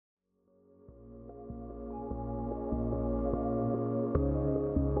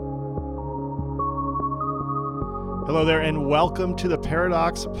Hello there, and welcome to the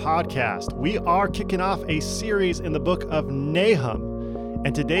Paradox Podcast. We are kicking off a series in the book of Nahum,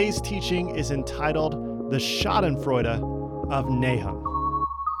 and today's teaching is entitled The Schadenfreude of Nahum.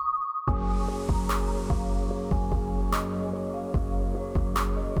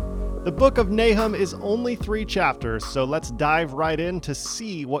 The book of Nahum is only 3 chapters, so let's dive right in to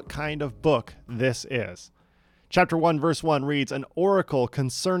see what kind of book this is. Chapter 1, verse 1 reads, An oracle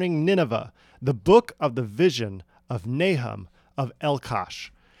concerning Nineveh, the book of the vision of Nahum of Elkosh.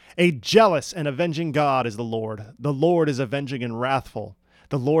 A jealous and avenging God is the Lord. The Lord is avenging and wrathful.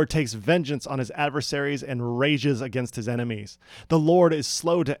 The Lord takes vengeance on his adversaries and rages against his enemies. The Lord is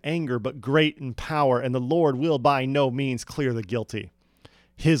slow to anger, but great in power, and the Lord will by no means clear the guilty.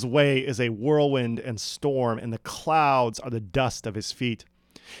 His way is a whirlwind and storm, and the clouds are the dust of his feet.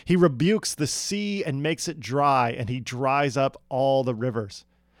 He rebukes the sea and makes it dry, and he dries up all the rivers.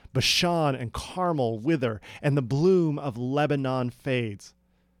 Bashan and Carmel wither, and the bloom of Lebanon fades.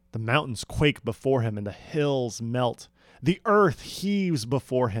 The mountains quake before him, and the hills melt. The earth heaves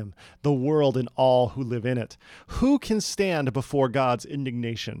before him, the world and all who live in it. Who can stand before God's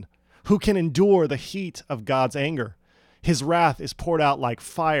indignation? Who can endure the heat of God's anger? His wrath is poured out like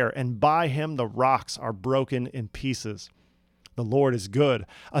fire, and by him the rocks are broken in pieces. The Lord is good,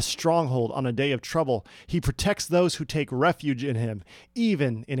 a stronghold on a day of trouble. He protects those who take refuge in him,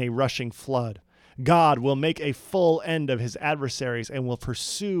 even in a rushing flood. God will make a full end of his adversaries and will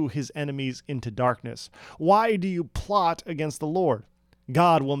pursue his enemies into darkness. Why do you plot against the Lord?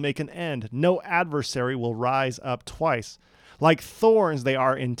 God will make an end. No adversary will rise up twice. Like thorns they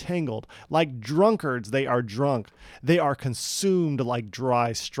are entangled. Like drunkards they are drunk. They are consumed like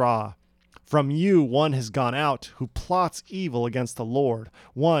dry straw. From you one has gone out who plots evil against the Lord,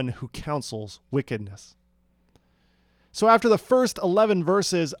 one who counsels wickedness. So after the first 11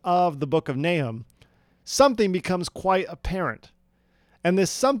 verses of the book of Nahum, something becomes quite apparent. And this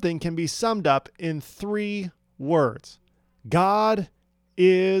something can be summed up in 3 words. God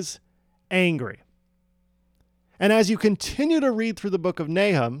is angry. And as you continue to read through the book of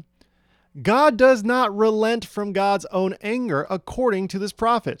Nahum, God does not relent from God's own anger according to this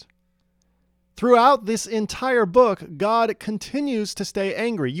prophet. Throughout this entire book, God continues to stay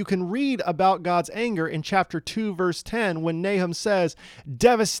angry. You can read about God's anger in chapter 2, verse 10, when Nahum says,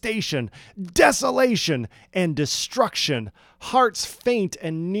 devastation, desolation, and destruction. Hearts faint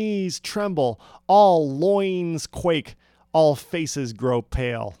and knees tremble. All loins quake. All faces grow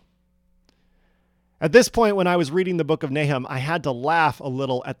pale. At this point, when I was reading the book of Nahum, I had to laugh a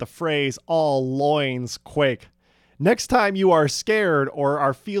little at the phrase, all loins quake. Next time you are scared or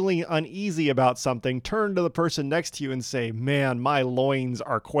are feeling uneasy about something, turn to the person next to you and say, man, my loins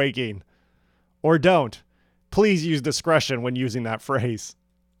are quaking. Or don't. Please use discretion when using that phrase.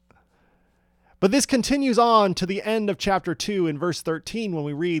 But this continues on to the end of chapter 2 in verse 13 when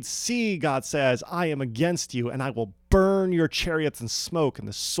we read, See, God says, I am against you, and I will burn your chariots in smoke, and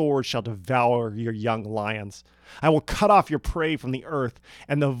the sword shall devour your young lions. I will cut off your prey from the earth,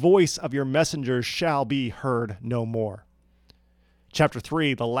 and the voice of your messengers shall be heard no more. Chapter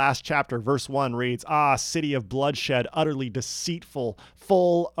 3, the last chapter, verse 1 reads, Ah, city of bloodshed, utterly deceitful,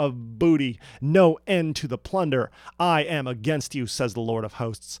 full of booty, no end to the plunder. I am against you, says the Lord of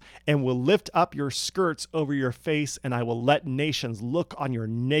hosts, and will lift up your skirts over your face, and I will let nations look on your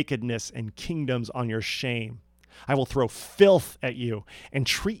nakedness and kingdoms on your shame. I will throw filth at you and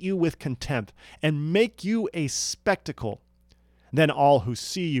treat you with contempt and make you a spectacle. Then all who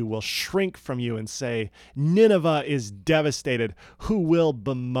see you will shrink from you and say, Nineveh is devastated. Who will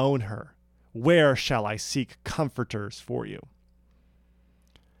bemoan her? Where shall I seek comforters for you?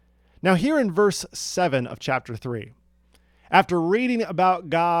 Now here in verse 7 of chapter 3, after reading about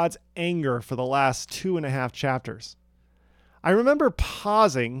God's anger for the last 2.5 chapters, I remember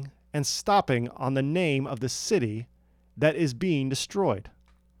pausing and stopping on the name of the city that is being destroyed.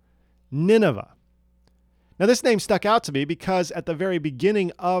 Nineveh. Now, this name stuck out to me because at the very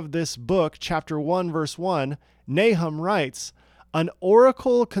beginning of this book, chapter 1, verse 1, Nahum writes, An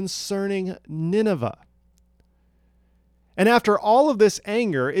oracle concerning Nineveh. And after all of this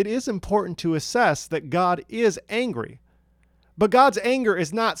anger, it is important to assess that God is angry. But God's anger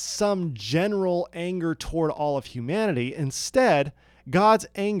is not some general anger toward all of humanity. Instead, God's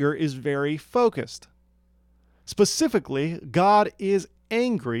anger is very focused. Specifically, God is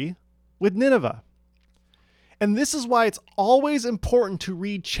angry with Nineveh. And this is why it's always important to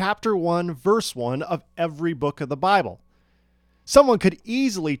read chapter 1, verse 1 of every book of the Bible. Someone could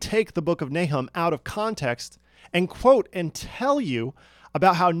easily take the book of Nahum out of context and quote and tell you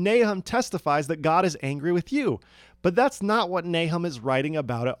about how Nahum testifies that God is angry with you. But that's not what Nahum is writing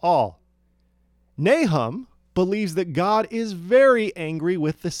about at all. Nahum believes that God is very angry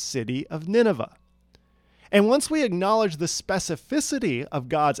with the city of Nineveh. And once we acknowledge the specificity of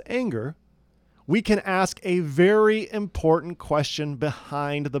God's anger, we can ask a very important question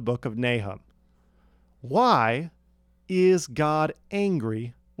behind the book of Nahum. Why is God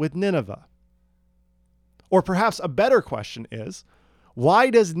angry with Nineveh? Or perhaps a better question is, why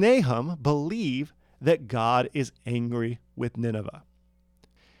does Nahum believe that God is angry with Nineveh?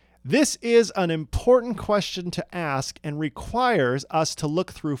 This is an important question to ask and requires us to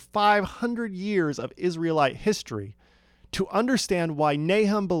look through 500 years of Israelite history to understand why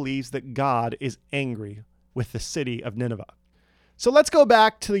Nahum believes that God is angry with the city of Nineveh. So let's go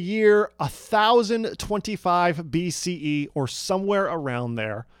back to the year 1025 BCE or somewhere around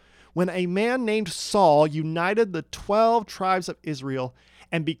there, when a man named Saul united the 12 tribes of Israel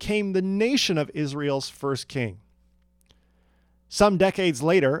and became the nation of Israel's first king. Some decades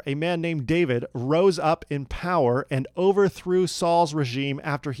later, a man named David rose up in power and overthrew Saul's regime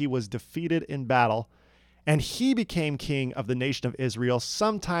after he was defeated in battle, and he became king of the nation of Israel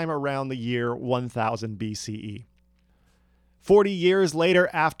sometime around the year 1000 BCE. 40 years later,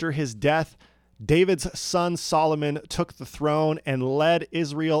 after his death, David's son Solomon took the throne and led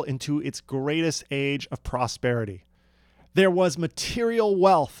Israel into its greatest age of prosperity. There was material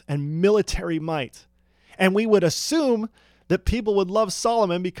wealth and military might, and we would assume that people would love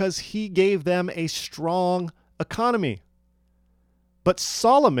Solomon because he gave them a strong economy. But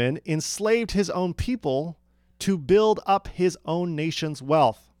Solomon enslaved his own people to build up his own nation's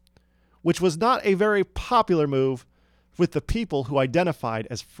wealth, which was not a very popular move with the people who identified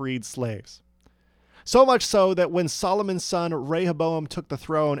as freed slaves. So much so that when Solomon's son Rehoboam took the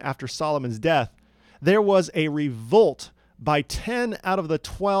throne after Solomon's death, there was a revolt by 10 out of the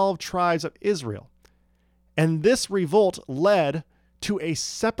 12 tribes of Israel. And this revolt led to a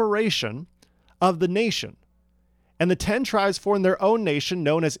separation of the nation. And the 10 tribes formed their own nation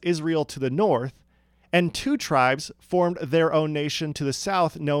known as Israel to the north, and 2 tribes formed their own nation to the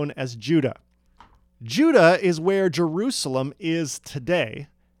south known as Judah. Judah is where Jerusalem is today,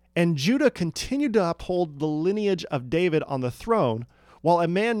 and Judah continued to uphold the lineage of David on the throne, while a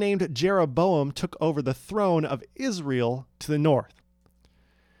man named Jeroboam took over the throne of Israel to the north.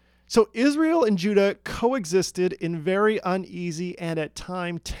 So Israel and Judah coexisted in very uneasy and at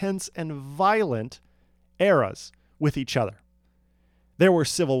times tense and violent eras with each other. There were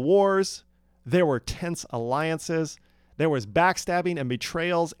civil wars, there were tense alliances, there was backstabbing and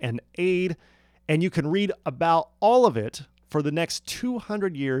betrayals and aid, and you can read about all of it for the next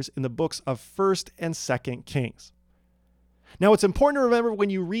 200 years in the books of 1st and 2nd Kings. Now, what's important to remember when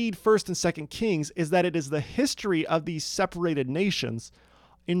you read 1st and 2nd Kings is that it is the history of these separated nations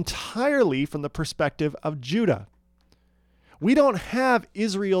entirely from the perspective of Judah. We don't have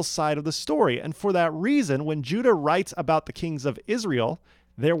Israel's side of the story, and for that reason, when Judah writes about the kings of Israel,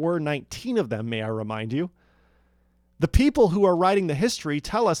 there were 19 of them, may I remind you, the people who are writing the history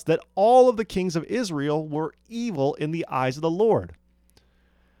tell us that all of the kings of Israel were evil in the eyes of the Lord.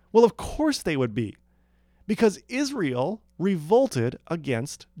 Well, of course they would be, because Israel revolted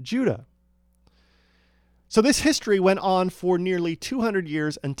against Judah. So this history went on for nearly 200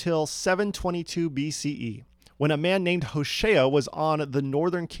 years until 722 BCE, when a man named Hoshea was on the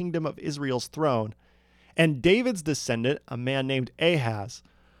northern kingdom of Israel's throne, and David's descendant, a man named Ahaz,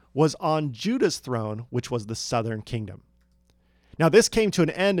 was on Judah's throne, which was the southern kingdom. Now, this came to an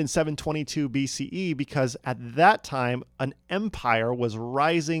end in 722 BCE because at that time, an empire was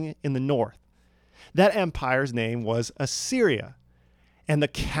rising in the north. That empire's name was Assyria, and the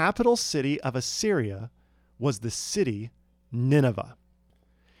capital city of Assyria was the city Nineveh.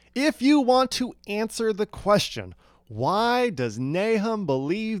 If you want to answer the question, why does Nahum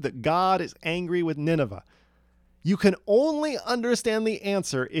believe that God is angry with Nineveh? You can only understand the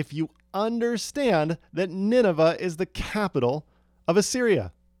answer if you understand that Nineveh is the capital of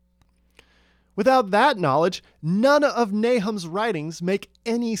Assyria. Without that knowledge, none of Nahum's writings make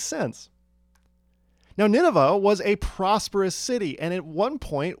any sense. Now, Nineveh was a prosperous city and at one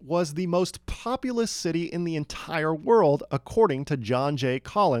point was the most populous city in the entire world, according to John J.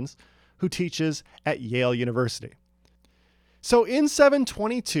 Collins, who teaches at Yale University. So in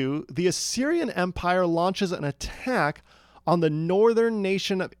 722, the Assyrian Empire launches an attack on the northern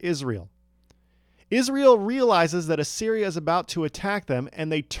nation of Israel. Israel realizes that Assyria is about to attack them,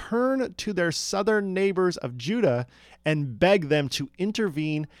 and they turn to their southern neighbors of Judah and beg them to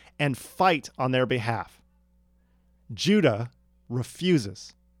intervene and fight on their behalf. Judah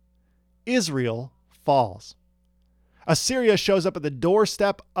refuses. Israel falls. Assyria shows up at the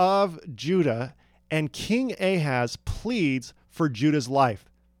doorstep of Judah, and King Ahaz pleads for Judah's life.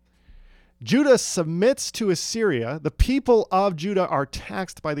 Judah submits to Assyria. The people of Judah are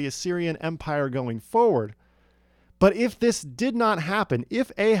taxed by the Assyrian Empire going forward. But if this did not happen,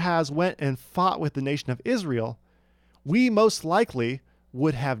 if Ahaz went and fought with the nation of Israel, we most likely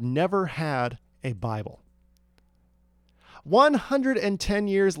would have never had a Bible. 110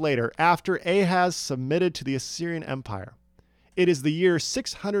 years later, after Ahaz submitted to the Assyrian Empire, it is the year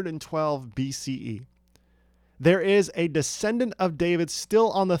 612 BCE. There is a descendant of David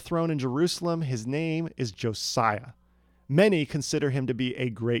still on the throne in Jerusalem. His name is Josiah. Many consider him to be a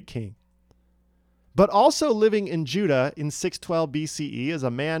great king. But also living in Judah in 612 BCE is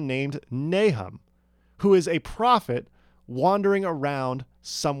a man named Nahum, who is a prophet wandering around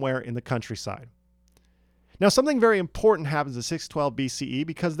somewhere in the countryside. Now, something very important happens in 612 BCE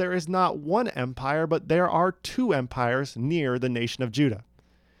because there is not one empire, but there are two empires near the nation of Judah.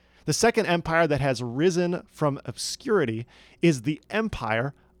 The second empire that has risen from obscurity is the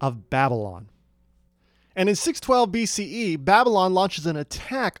empire of Babylon. And in 612 BCE, Babylon launches an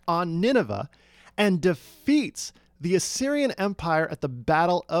attack on Nineveh and defeats the Assyrian Empire at the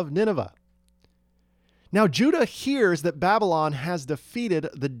Battle of Nineveh. Now, Judah hears that Babylon has defeated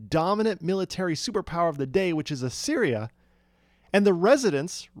the dominant military superpower of the day, which is Assyria, and the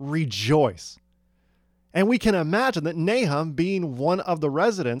residents rejoice. And we can imagine that Nahum, being one of the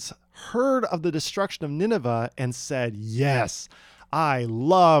residents, heard of the destruction of Nineveh and said, "Yes, I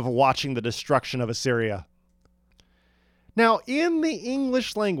love watching the destruction of Assyria." Now, in the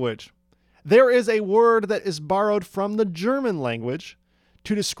English language, there is a word that is borrowed from the German language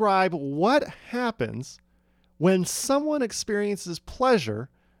to describe what happens when someone experiences pleasure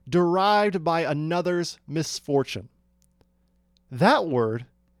derived by another's misfortune. That word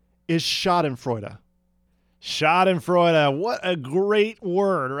is Schadenfreude. Schadenfreude, what a great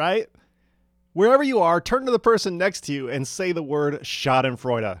word, right? Wherever you are, turn to the person next to you and say the word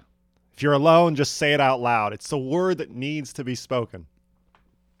Schadenfreude. If you're alone, just say it out loud. It's the word that needs to be spoken.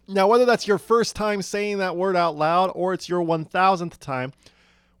 Now, whether that's your first time saying that word out loud or it's your 1000th time,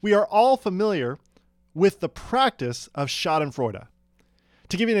 we are all familiar with the practice of Schadenfreude.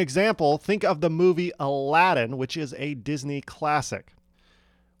 To give you an example, think of the movie Aladdin, which is a Disney classic.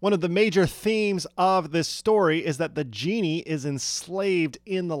 One of the major themes of this story is that the genie is enslaved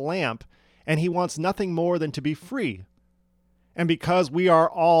in the lamp, and he wants nothing more than to be free. And because we are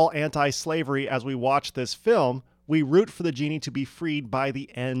all anti-slavery as we watch this film, we root for the genie to be freed by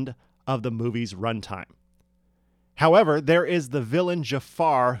the end of the movie's runtime. However, there is the villain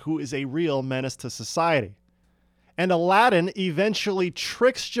Jafar, who is a real menace to society. And Aladdin eventually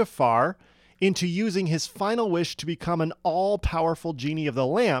tricks Jafar into using his final wish to become an all-powerful genie of the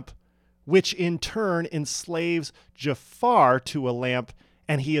lamp, which in turn enslaves Jafar to a lamp,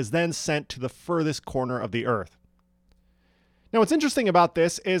 and he is then sent to the furthest corner of the earth. Now, what's interesting about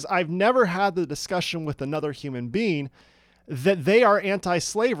this is I've never had the discussion with another human being that they are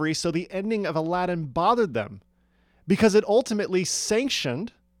anti-slavery, so the ending of Aladdin bothered them because it ultimately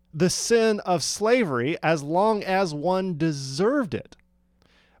sanctioned the sin of slavery as long as one deserved it.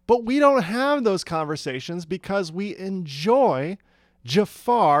 But we don't have those conversations because we enjoy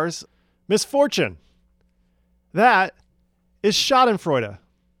Jafar's misfortune. That is Schadenfreude.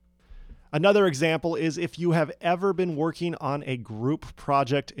 Another example is if you have ever been working on a group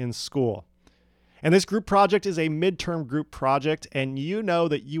project in school. And this group project is a midterm group project, and you know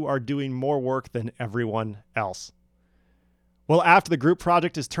that you are doing more work than everyone else. Well, after the group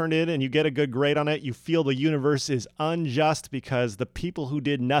project is turned in and you get a good grade on it, you feel the universe is unjust because the people who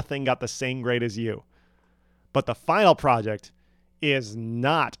did nothing got the same grade as you. But the final project is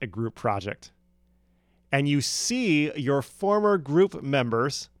not a group project. And you see your former group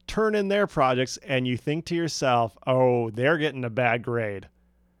members turn in their projects and you think to yourself, oh, they're getting a bad grade.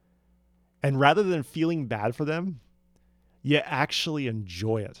 And rather than feeling bad for them, you actually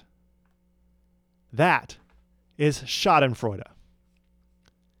enjoy it. That is Schadenfreude.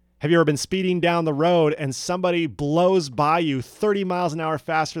 Have you ever been speeding down the road and somebody blows by you 30 miles an hour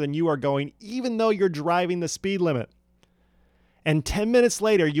faster than you are going, even though you're driving the speed limit? And 10 minutes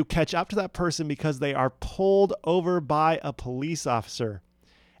later, you catch up to that person because they are pulled over by a police officer.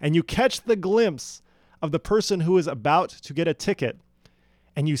 And you catch the glimpse of the person who is about to get a ticket.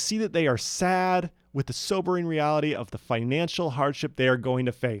 And you see that they are sad with the sobering reality of the financial hardship they are going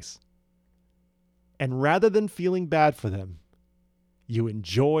to face. And rather than feeling bad for them, you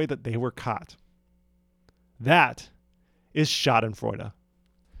enjoy that they were caught. That is Schadenfreude.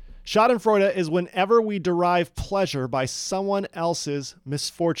 Schadenfreude is whenever we derive pleasure by someone else's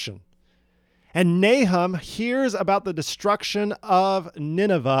misfortune. And Nahum hears about the destruction of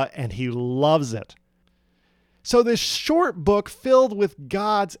Nineveh and he loves it. So this short book filled with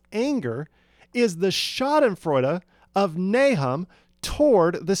God's anger is the schadenfreude of Nahum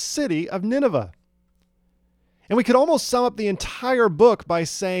toward the city of Nineveh. And we could almost sum up the entire book by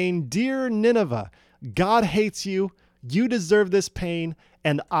saying, "Dear Nineveh, God hates you, you deserve this pain,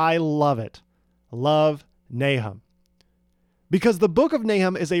 and I love it. Love, Nahum." Because the book of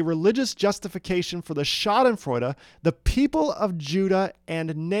Nahum is a religious justification for the schadenfreude the people of Judah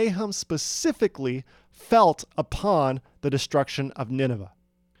and Nahum specifically felt upon the destruction of Nineveh.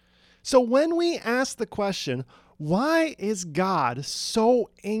 So when we ask the question, why is God so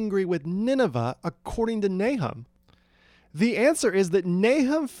angry with Nineveh according to Nahum? The answer is that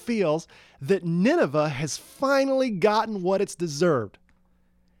Nahum feels that Nineveh has finally gotten what it's deserved.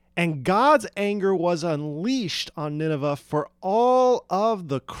 And God's anger was unleashed on Nineveh for all of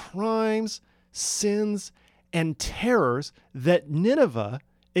the crimes, sins, and terrors that Nineveh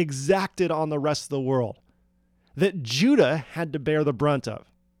exacted on the rest of the world, that Judah had to bear the brunt of.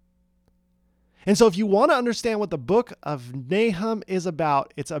 And so if you want to understand what the book of Nahum is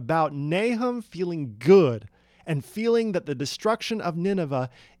about, it's about Nahum feeling good and feeling that the destruction of Nineveh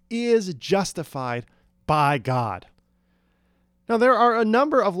is justified by God. Now, there are a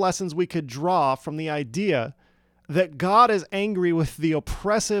number of lessons we could draw from the idea that God is angry with the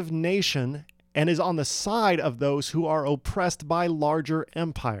oppressive nation and is on the side of those who are oppressed by larger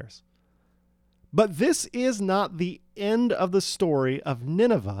empires. But this is not the end of the story of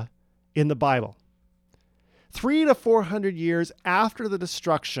Nineveh in the Bible. 300 to 400 years after the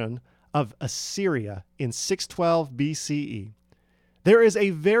destruction of Assyria in 612 BCE, there is a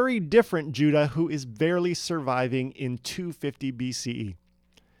very different Judah who is barely surviving in 250 BCE.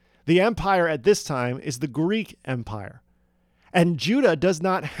 The empire at this time is the Greek Empire. And Judah does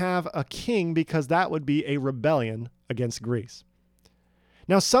not have a king because that would be a rebellion against Greece.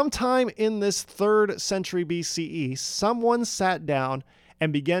 Now, sometime in this 3rd century BCE, someone sat down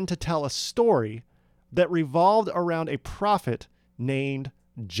and began to tell a story that revolved around a prophet named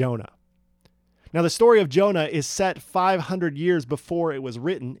Jonah. Now, the story of Jonah is set 500 years before it was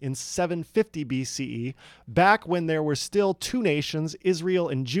written in 750 BCE, back when there were still two nations, Israel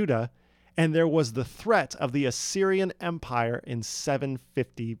and Judah, and there was the threat of the Assyrian Empire in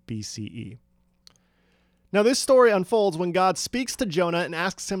 750 BCE. Now, this story unfolds when God speaks to Jonah and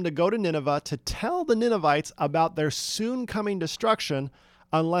asks him to go to Nineveh to tell the Ninevites about their soon coming destruction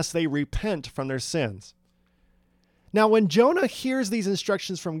unless they repent from their sins. Now, when Jonah hears these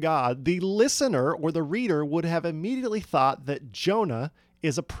instructions from God, the listener or the reader would have immediately thought that Jonah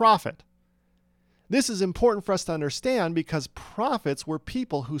is a prophet. This is important for us to understand because prophets were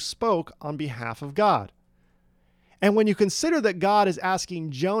people who spoke on behalf of God. And when you consider that God is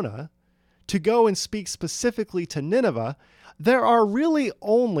asking Jonah to go and speak specifically to Nineveh, there are really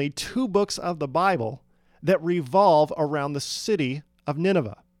only 2 books of the Bible that revolve around the city of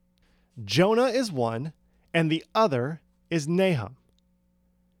Nineveh. Jonah is one, and the other is Nahum.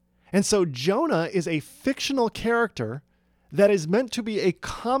 And so Jonah is a fictional character that is meant to be a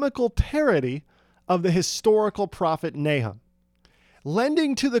comical parody of the historical prophet Nahum.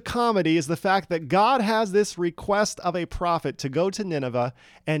 Lending to the comedy is the fact that God has this request of a prophet to go to Nineveh,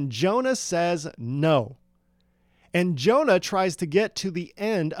 and Jonah says no. And Jonah tries to get to the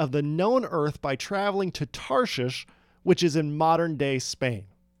end of the known earth by traveling to Tarshish, which is in modern-day Spain.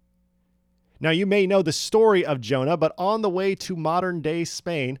 Now, you may know the story of Jonah, but on the way to modern-day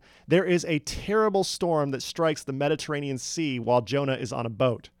Spain, there is a terrible storm that strikes the Mediterranean Sea while Jonah is on a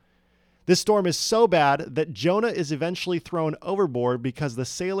boat. This storm is so bad that Jonah is eventually thrown overboard because the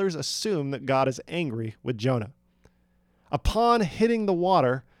sailors assume that God is angry with Jonah. Upon hitting the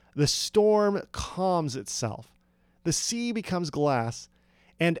water, the storm calms itself. The sea becomes glass,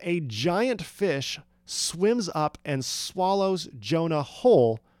 and a giant fish swims up and swallows Jonah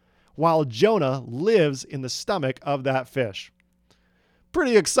whole, while Jonah lives in the stomach of that fish.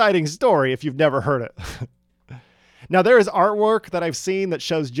 Pretty exciting story if you've never heard it. Now, there is artwork that I've seen that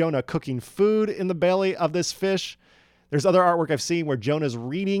shows Jonah cooking food in the belly of this fish. There's other artwork I've seen where Jonah's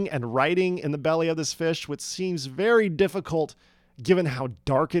reading and writing in the belly of this fish, which seems very difficult given how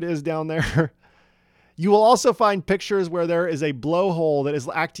dark it is down there. You will also find pictures where there is a blowhole that is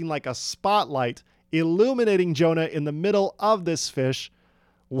acting like a spotlight, illuminating Jonah in the middle of this fish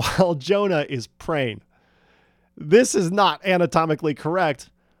while Jonah is praying. This is not anatomically correct,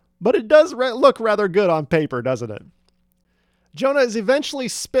 but it does look rather good on paper, doesn't it? Jonah is eventually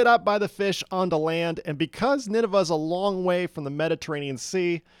spit up by the fish onto land, and because Nineveh is a long way from the Mediterranean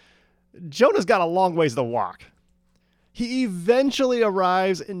Sea, Jonah's got a long ways to walk. He eventually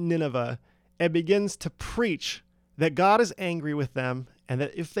arrives in Nineveh and begins to preach that God is angry with them and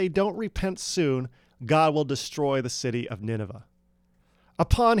that if they don't repent soon, God will destroy the city of Nineveh.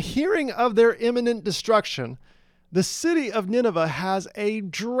 Upon hearing of their imminent destruction, the city of Nineveh has a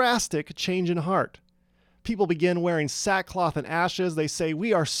drastic change in heart. People begin wearing sackcloth and ashes. They say,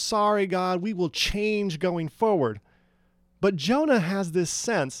 "We are sorry, God. We will change going forward." But Jonah has this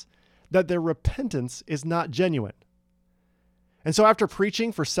sense that their repentance is not genuine. And so after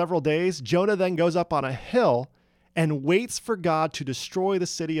preaching for several days, Jonah then goes up on a hill and waits for God to destroy the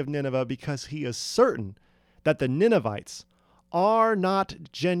city of Nineveh because he is certain that the Ninevites are not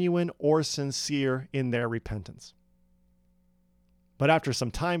genuine or sincere in their repentance. But after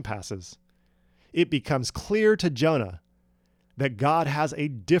some time passes, it becomes clear to Jonah that God has a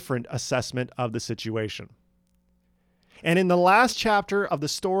different assessment of the situation. And in the last chapter of the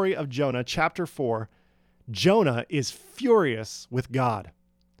story of Jonah, chapter 4, Jonah is furious with God.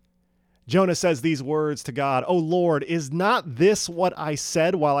 Jonah says these words to God, "O Lord, is not this what I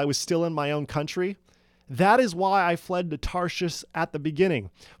said while I was still in my own country? That is why I fled to Tarshish at the beginning,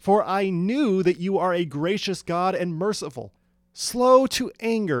 for I knew that you are a gracious God and merciful, slow to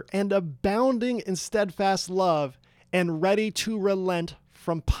anger and abounding in steadfast love, and ready to relent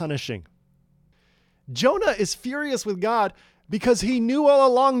from punishing." Jonah is furious with God because he knew all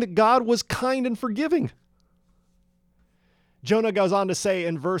along that God was kind and forgiving. Jonah goes on to say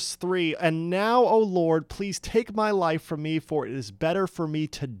in verse 3, "And now, O Lord, please take my life from me, for it is better for me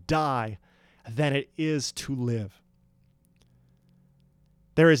to die than it is to live."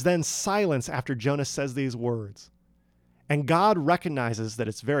 There is then silence after Jonah says these words, and God recognizes that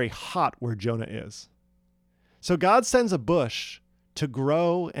it's very hot where Jonah is. So God sends a bush to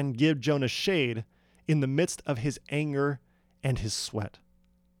grow and give Jonah shade in the midst of his anger and his sweat.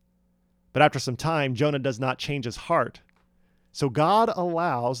 But after some time, Jonah does not change his heart. So God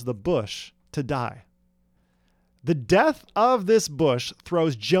allows the bush to die. The death of this bush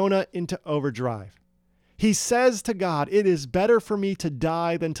throws Jonah into overdrive. He says to God, "It is better for me to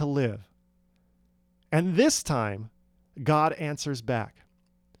die than to live." And this time, God answers back.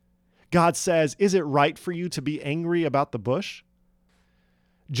 God says, "Is it right for you to be angry about the bush?"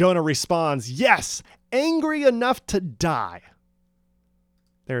 Jonah responds, "Yes, angry enough to die."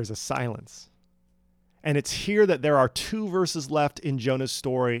 There is a silence. And it's here that there are 2 verses left in Jonah's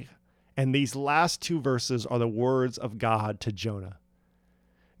story, and these last 2 verses are the words of God to Jonah.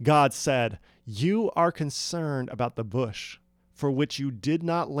 God said, "You are concerned about the bush, for which you did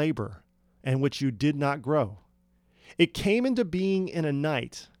not labor, and which you did not grow. It came into being in a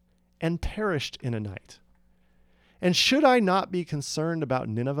night, and perished in a night. And should I not be concerned about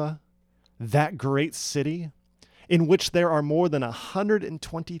Nineveh, that great city, in which there are more than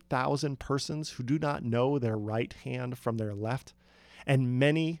 120,000 persons who do not know their right hand from their left, and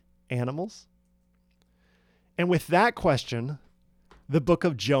many animals?" And with that question, the book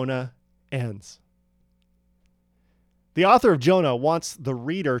of Jonah ends. The author of Jonah wants the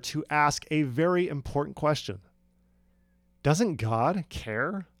reader to ask a very important question. Doesn't God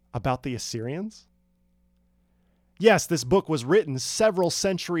care about the Assyrians? Yes, this book was written several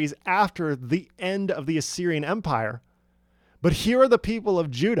centuries after the end of the Assyrian Empire, but here are the people of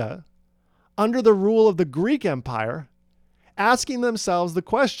Judah, under the rule of the Greek Empire, asking themselves the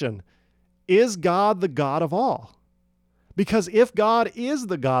question, is God the God of all? Because if God is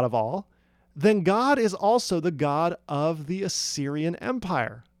the God of all, then God is also the God of the Assyrian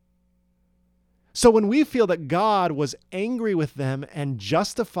Empire. So when we feel that God was angry with them and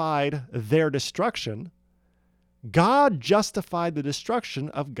justified their destruction, God justified the destruction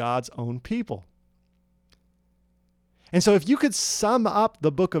of God's own people. And so if you could sum up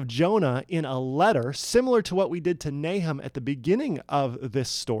the book of Jonah in a letter similar to what we did to Nahum at the beginning of this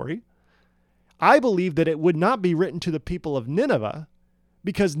story, I believe that it would not be written to the people of Nineveh,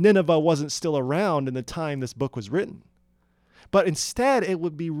 because Nineveh wasn't still around in the time this book was written. But instead, it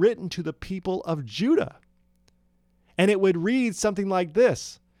would be written to the people of Judah. And it would read something like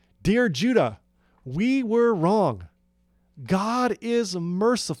this: "Dear Judah, we were wrong. God is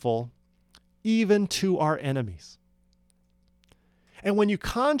merciful even to our enemies." And when you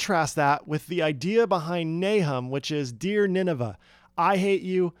contrast that with the idea behind Nahum, which is, "Dear Nineveh, I hate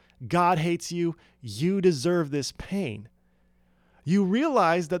you, God hates you, you deserve this pain," you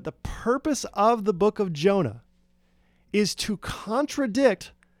realize that the purpose of the book of Jonah is to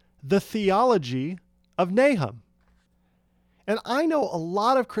contradict the theology of Nahum. And I know a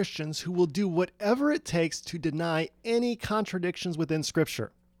lot of Christians who will do whatever it takes to deny any contradictions within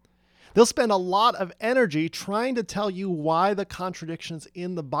Scripture. They'll spend a lot of energy trying to tell you why the contradictions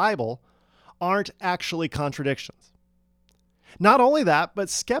in the Bible aren't actually contradictions. Not only that, but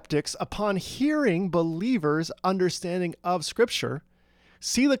skeptics, upon hearing believers' understanding of Scripture,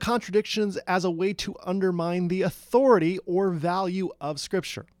 see the contradictions as a way to undermine the authority or value of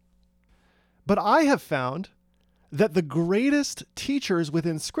Scripture. But I have found that the greatest teachers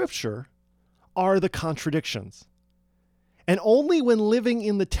within Scripture are the contradictions. And only when living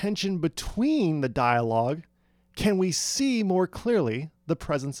in the tension between the dialogue can we see more clearly the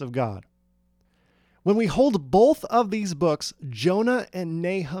presence of God. When we hold both of these books, Jonah and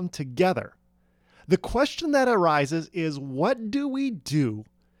Nahum, together, the question that arises is, what do we do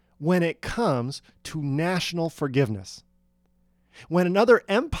when it comes to national forgiveness? When another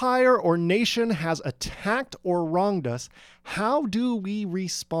empire or nation has attacked or wronged us, how do we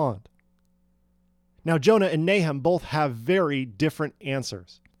respond? Now, Jonah and Nahum both have very different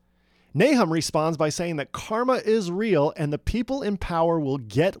answers. Nahum responds by saying that karma is real and the people in power will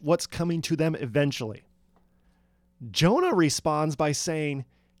get what's coming to them eventually. Jonah responds by saying,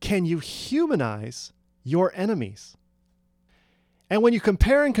 can you humanize your enemies? And when you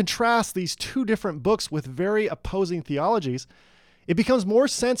compare and contrast these two different books with very opposing theologies, it becomes more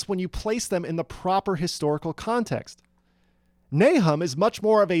sense when you place them in the proper historical context. Nahum is much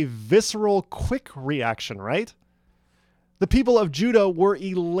more of a visceral, quick reaction, right? The people of Judah were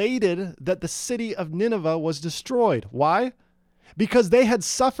elated that the city of Nineveh was destroyed. Why? Because they had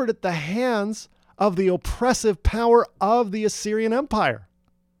suffered at the hands of the oppressive power of the Assyrian Empire.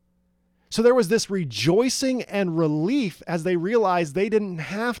 So there was this rejoicing and relief as they realized they didn't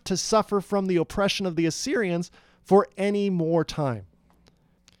have to suffer from the oppression of the Assyrians for any more time.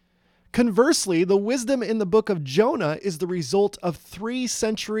 Conversely, the wisdom in the book of Jonah is the result of 3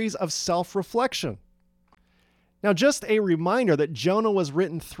 centuries of self-reflection. Now, just a reminder that Jonah was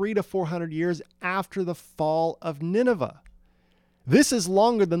written 300 to 400 years after the fall of Nineveh. This is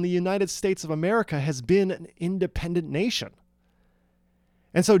longer than the United States of America has been an independent nation.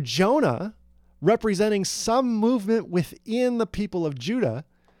 And so Jonah, representing some movement within the people of Judah,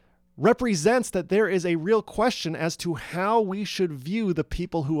 represents that there is a real question as to how we should view the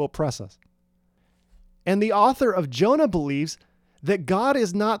people who oppress us. And the author of Jonah believes that God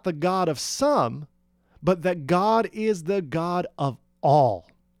is not the God of some, but that God is the God of all.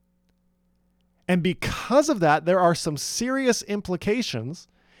 And because of that, there are some serious implications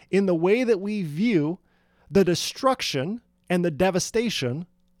in the way that we view the destruction and the devastation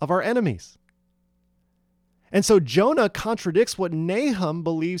of our enemies. And so Jonah contradicts what Nahum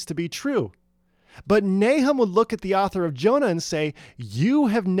believes to be true. But Nahum would look at the author of Jonah and say, you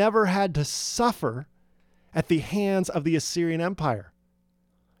have never had to suffer at the hands of the Assyrian Empire.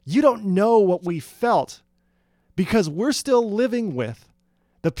 You don't know what we felt because we're still living with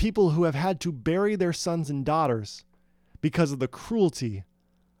the people who have had to bury their sons and daughters because of the cruelty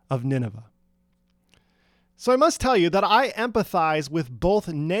of Nineveh. So I must tell you that I empathize with both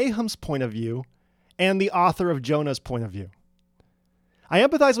Nahum's point of view and the author of Jonah's point of view. I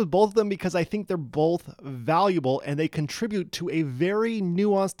empathize with both of them because I think they're both valuable and they contribute to a very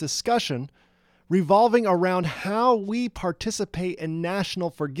nuanced discussion revolving around how we participate in national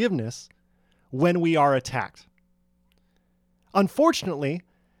forgiveness when we are attacked. Unfortunately,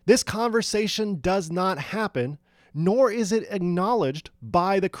 this conversation does not happen, nor is it acknowledged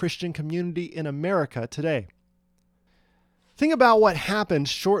by the Christian community in America today. Think about what happened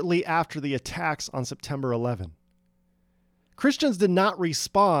shortly after the attacks on September 11. Christians did not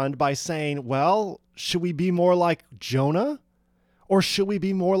respond by saying, well, should we be more like Jonah? Or should we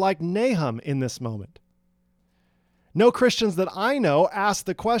be more like Nahum in this moment? No Christians that I know ask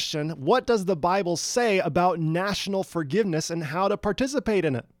the question, what does the Bible say about national forgiveness and how to participate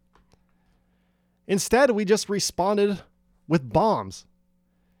in it? Instead, we just responded with bombs.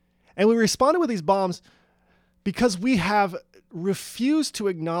 And we responded with these bombs because we have refused to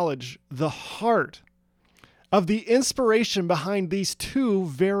acknowledge the heart of the inspiration behind these two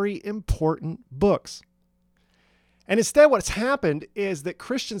very important books. And instead, what's happened is that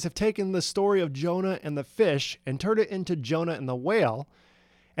Christians have taken the story of Jonah and the fish and turned it into Jonah and the whale.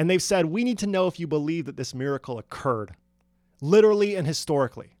 And they've said, we need to know if you believe that this miracle occurred, literally and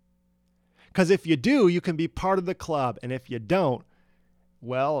historically. Because if you do, you can be part of the club. And if you don't,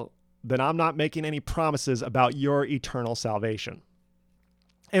 well, then I'm not making any promises about your eternal salvation.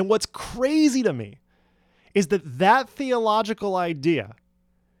 And what's crazy to me is that theological idea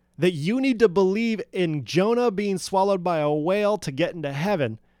that you need to believe in Jonah being swallowed by a whale to get into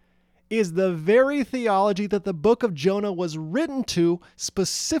heaven is the very theology that the book of Jonah was written to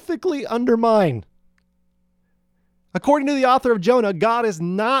specifically undermine. According to the author of Jonah, God is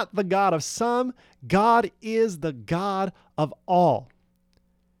not the God of some, God is the God of all.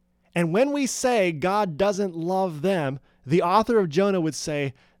 And when we say God doesn't love them, the author of Jonah would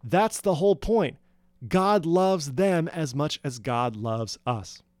say, that's the whole point. God loves them as much as God loves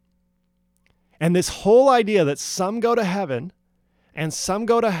us. And this whole idea that some go to heaven and some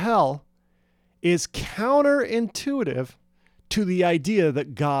go to hell is counterintuitive to the idea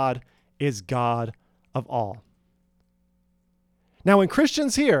that God is God of all. Now, when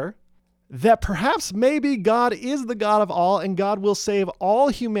Christians hear that perhaps maybe God is the God of all and God will save all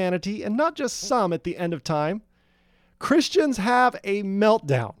humanity and not just some at the end of time, Christians have a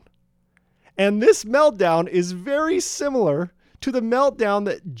meltdown. And this meltdown is very similar to the meltdown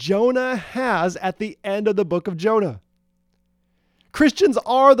that Jonah has at the end of the book of Jonah. Christians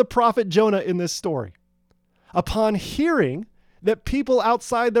are the prophet Jonah in this story. Upon hearing that people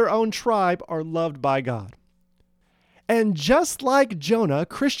outside their own tribe are loved by God. And just like Jonah,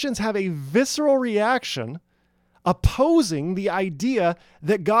 Christians have a visceral reaction opposing the idea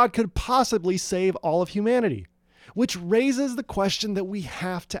that God could possibly save all of humanity, which raises the question that we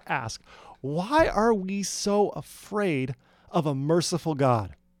have to ask. Why are we so afraid of a merciful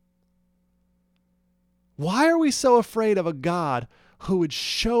God? Why are we so afraid of a God who would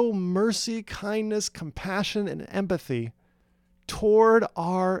show mercy, kindness, compassion, and empathy toward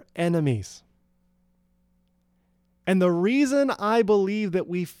our enemies? And the reason I believe that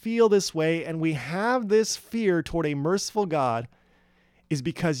we feel this way and we have this fear toward a merciful God is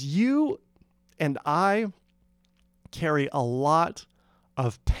because you and I carry a lot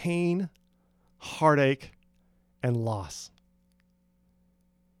of pain, heartache, and loss.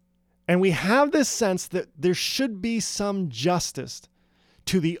 And we have this sense that there should be some justice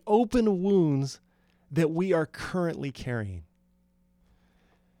to the open wounds that we are currently carrying.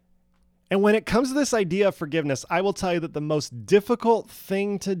 And when it comes to this idea of forgiveness, I will tell you that the most difficult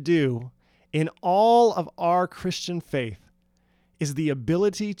thing to do in all of our Christian faith is the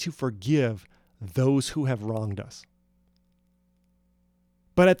ability to forgive those who have wronged us.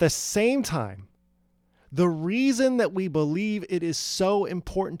 But at the same time, the reason that we believe it is so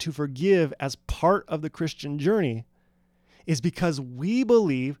important to forgive as part of the Christian journey is because we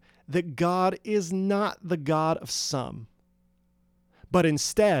believe that God is not the God of some, but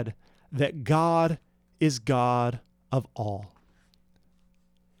instead that God is God of all.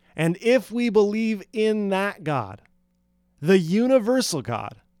 And if we believe in that God, the universal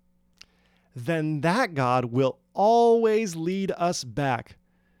God, then that God will always lead us back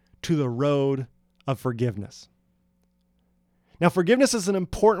to the road of forgiveness. Now, forgiveness is an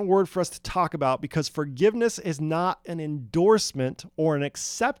important word for us to talk about because forgiveness is not an endorsement or an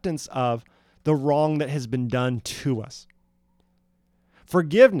acceptance of the wrong that has been done to us.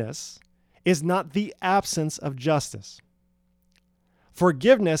 Forgiveness is not the absence of justice.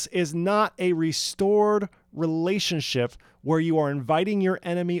 Forgiveness is not a restored relationship where you are inviting your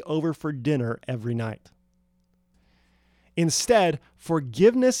enemy over for dinner every night. Instead,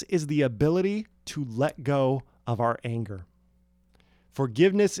 forgiveness is the ability to let go of our anger.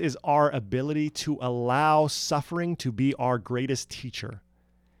 Forgiveness is our ability to allow suffering to be our greatest teacher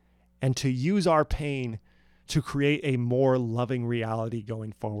and to use our pain to create a more loving reality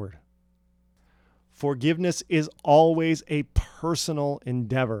going forward. Forgiveness is always a personal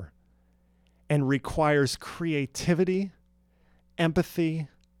endeavor and requires creativity, empathy,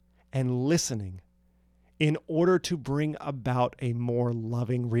 and listening in order to bring about a more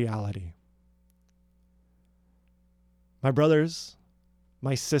loving reality. My brothers,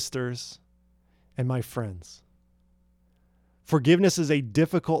 my sisters, and my friends, forgiveness is a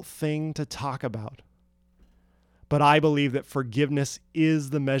difficult thing to talk about, but I believe that forgiveness is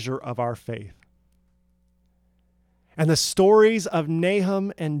the measure of our faith. And the stories of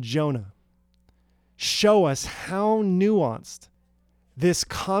Nahum and Jonah show us how nuanced this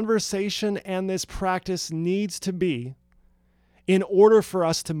conversation and this practice needs to be in order for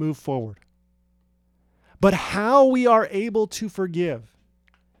us to move forward. But how we are able to forgive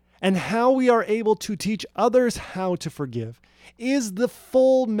and how we are able to teach others how to forgive is the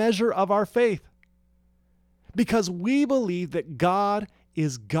full measure of our faith. Because we believe that God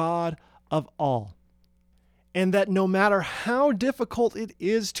is God of all. And that no matter how difficult it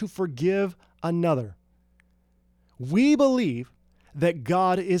is to forgive another, we believe that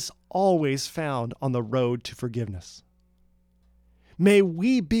God is always found on the road to forgiveness. May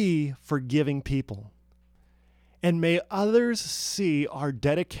we be forgiving people, and may others see our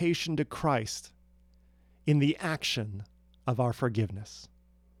dedication to Christ in the action of our forgiveness.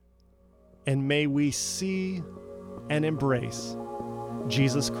 And may we see and embrace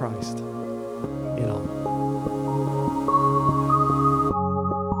Jesus Christ in all.